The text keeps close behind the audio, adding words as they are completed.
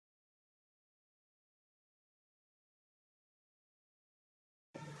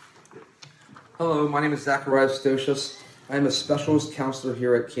Hello, my name is Zacharias Stocius. I am a specialist counselor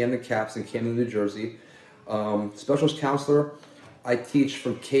here at Camden Caps in Camden, New Jersey. Specialist counselor, I teach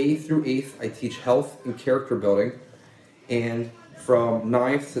from K through 8th. I teach health and character building. And from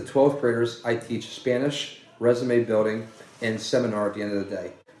 9th to 12th graders, I teach Spanish, resume building, and seminar at the end of the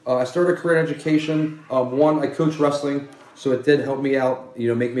day. I started a career in education. One, I coach wrestling, so it did help me out,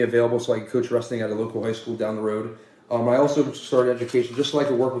 make me available so I could coach wrestling at a local high school down the road. I also started education just so I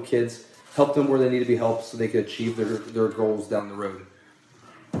could work with kids, help them where they need to be helped so they could achieve their goals down the road.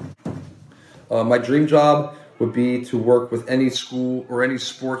 My dream job would be to work with any school or any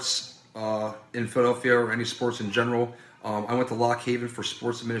sports in Philadelphia or any sports in general. I went to Lock Haven for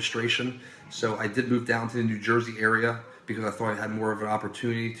sports administration, so I did move down to the New Jersey area because I thought I had more of an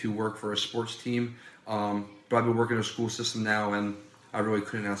opportunity to work for a sports team. But I've been working in a school system now, and I really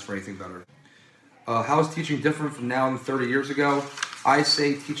couldn't ask for anything better. How is teaching different from now than 30 years ago? I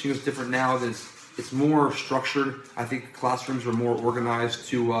say teaching is different now. It's more structured. I think classrooms are more organized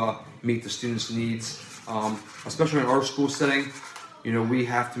to meet the students' needs, especially in our school setting. We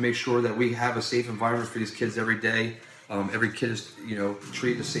have to make sure that we have a safe environment for these kids every day. Every kid is,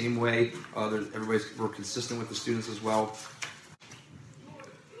 treated the same way. We're consistent with the students as well.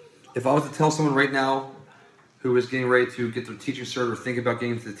 If I was to tell someone right now who is getting ready to get their teaching cert or think about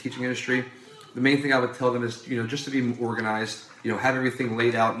getting into the teaching industry, the main thing I would tell them is, just to be organized, have everything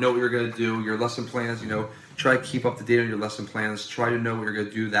laid out, know what you're going to do, your lesson plans, try to keep up to date on your lesson plans, try to know what you're going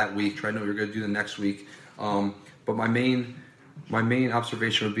to do that week, try to know what you're going to do the next week. But my main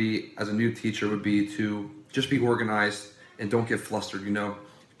observation would be, as a new teacher, would be to just be organized and don't get flustered,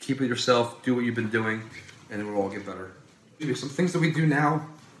 Keep it yourself, do what you've been doing, and it will all get better. Some things that we do now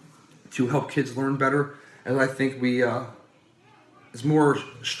to help kids learn better, and I think it's more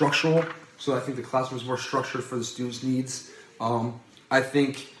structural. So I think the classroom is more structured for the students' needs. I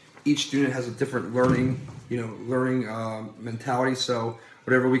think each student has a different learning mentality. So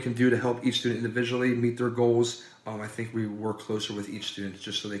whatever we can do to help each student individually meet their goals, I think we work closer with each student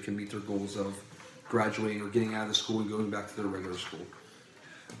just so they can meet their goals of graduating or getting out of the school and going back to their regular school.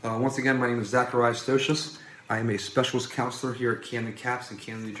 Once again, my name is Zacharias Stocius. I am a specialist counselor here at Camden Caps in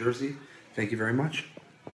Camden, New Jersey. Thank you very much.